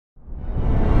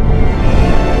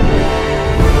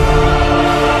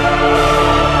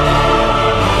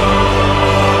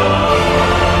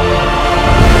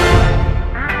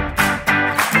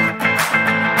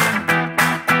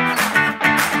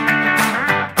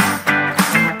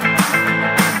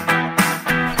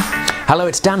Hello,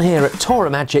 it's Dan here at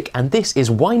ToraMagic, and this is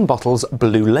Wine Bottles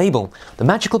Blue Label, the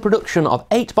magical production of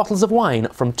 8 bottles of wine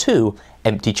from 2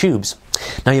 empty tubes.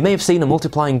 Now, you may have seen a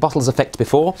multiplying bottles effect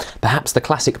before, perhaps the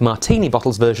classic martini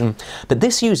bottles version, but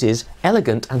this uses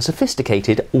elegant and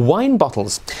sophisticated wine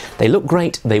bottles. They look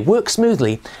great, they work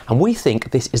smoothly, and we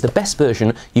think this is the best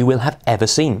version you will have ever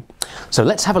seen. So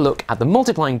let's have a look at the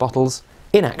multiplying bottles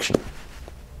in action.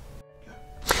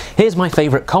 Here's my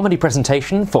favourite comedy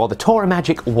presentation for the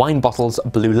ToraMagic Wine Bottles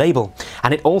Blue Label,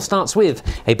 and it all starts with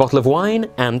a bottle of wine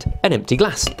and an empty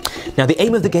glass. Now, the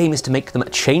aim of the game is to make them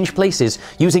change places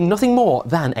using nothing more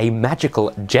than a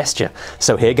magical gesture.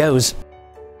 So here goes.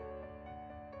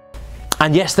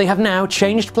 And yes, they have now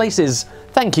changed places.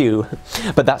 Thank you.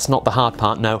 But that's not the hard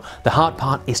part, no. The hard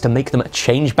part is to make them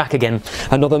change back again.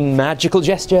 Another magical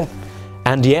gesture.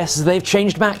 And yes, they've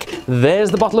changed back. There's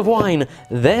the bottle of wine.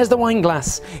 There's the wine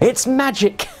glass. It's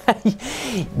magic.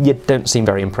 You don't seem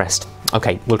very impressed.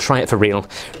 Okay, we'll try it for real.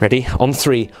 Ready? On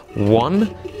 3.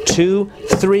 1, 2,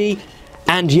 3.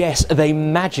 And yes, they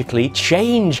magically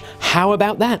change. How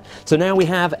about that? So now we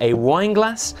have a wine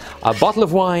glass, a bottle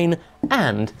of wine,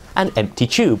 and an empty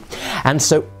tube. And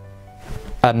so,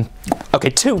 okay,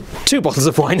 two bottles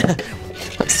of wine.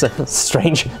 That's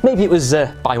strange. Maybe it was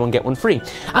buy one get one free.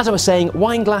 As I was saying,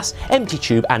 wine glass, empty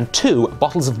tube, and 2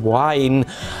 bottles of wine.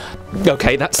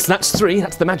 Okay, that's 3.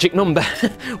 That's the magic number.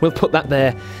 We'll put that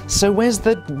there. So where's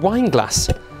the wine glass?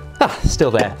 Ah,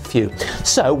 still there. Phew.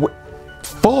 So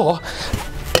 4.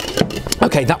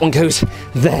 Okay, that one goes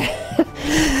there.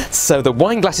 So the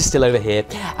wine glass is still over here,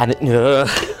 and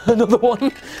another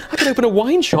one. I can open a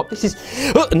wine shop. This is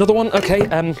another one. Okay,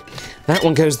 that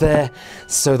one goes there.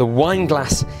 So the wine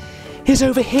glass is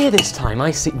over here this time.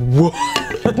 I see. Whoa,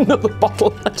 another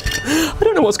bottle. I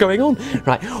don't know what's going on.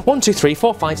 Right, 1, 2, 3,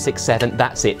 4, 5, 6, 7.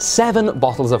 That's it. 7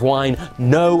 bottles of wine.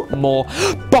 No more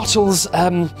bottles.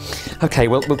 Okay,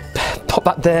 well, we'll pop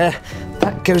that there.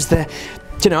 That goes there.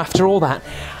 Do you know, after all that,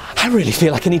 I really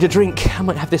feel like I need a drink. I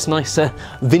might have this nice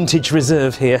vintage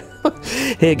reserve here.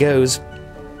 Here goes.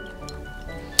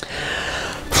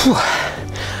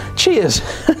 Cheers!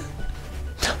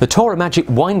 The ToraMagic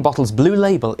Wine Bottles Blue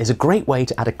Label is a great way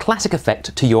to add a classic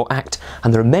effect to your act,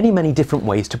 and there are many different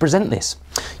ways to present this.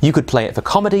 You could play it for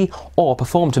comedy or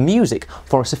perform to music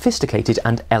for a sophisticated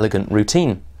and elegant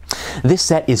routine. This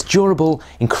set is durable,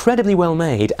 incredibly well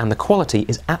made, and the quality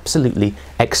is absolutely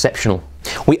exceptional.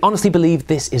 We honestly believe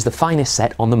this is the finest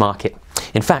set on the market.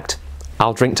 In fact,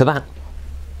 I'll drink to that.